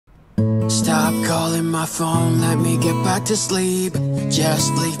Stop calling my phone, let me get back to sleep.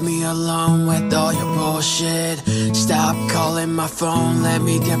 Just leave me alone with all your bullshit. Stop calling my phone, let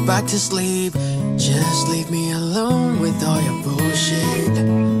me get back to sleep. Just leave me alone with all your bullshit.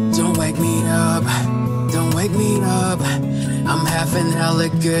 Don't wake me up, don't wake me up. I'm having hella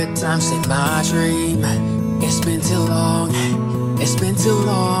good times in my dream. It's been too long, it's been too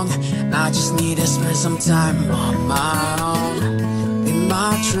long. I just need to spend some time on my own. In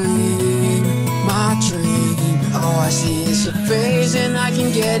my dream, my dream. All I see is your face and I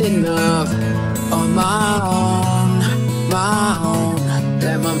can get enough. On my own, my own.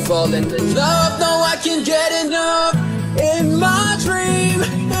 Damn, I'm falling in love, no I can't get enough. In my dream,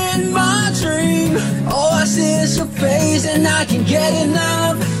 in my dream. All I see is your face and I can get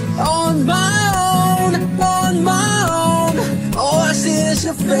enough. On my own, on my own. All I see is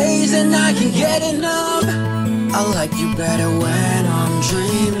your face and I can get enough. I like you better when I'm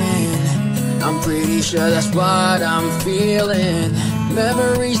dreaming. I'm pretty sure that's what I'm feeling.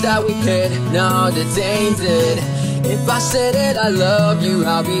 Memories that we had, now they're tainted. If I said that I love you,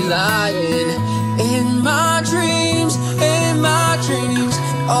 I'll be lying. In my dreams,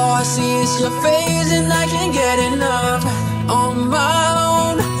 all I see is your face and I can't get enough. On my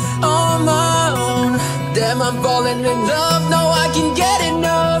own, on my own. Damn, I'm falling in love, no I can get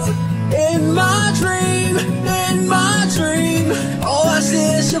enough. In my dream, all I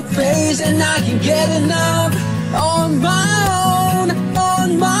see is your face and I can get enough. On my own,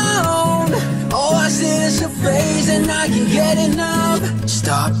 on my own. All I see is your face and I can get enough.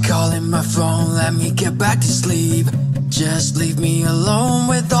 Stop calling my phone, let me get back to sleep. Just leave me alone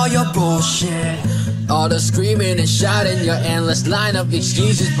with all your bullshit. All the screaming and shouting, your endless line of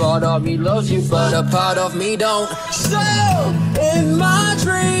excuses. Part of me loves you, but a part of me don't. So, in my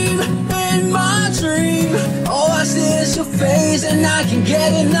dream, all I see is your face and I can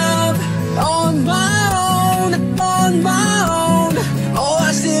get enough. On my own, on my own. All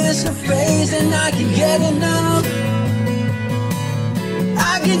I see is your face and I can get enough.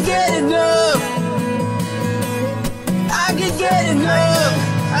 I can get enough. I can get enough.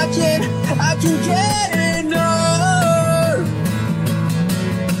 I can get enough.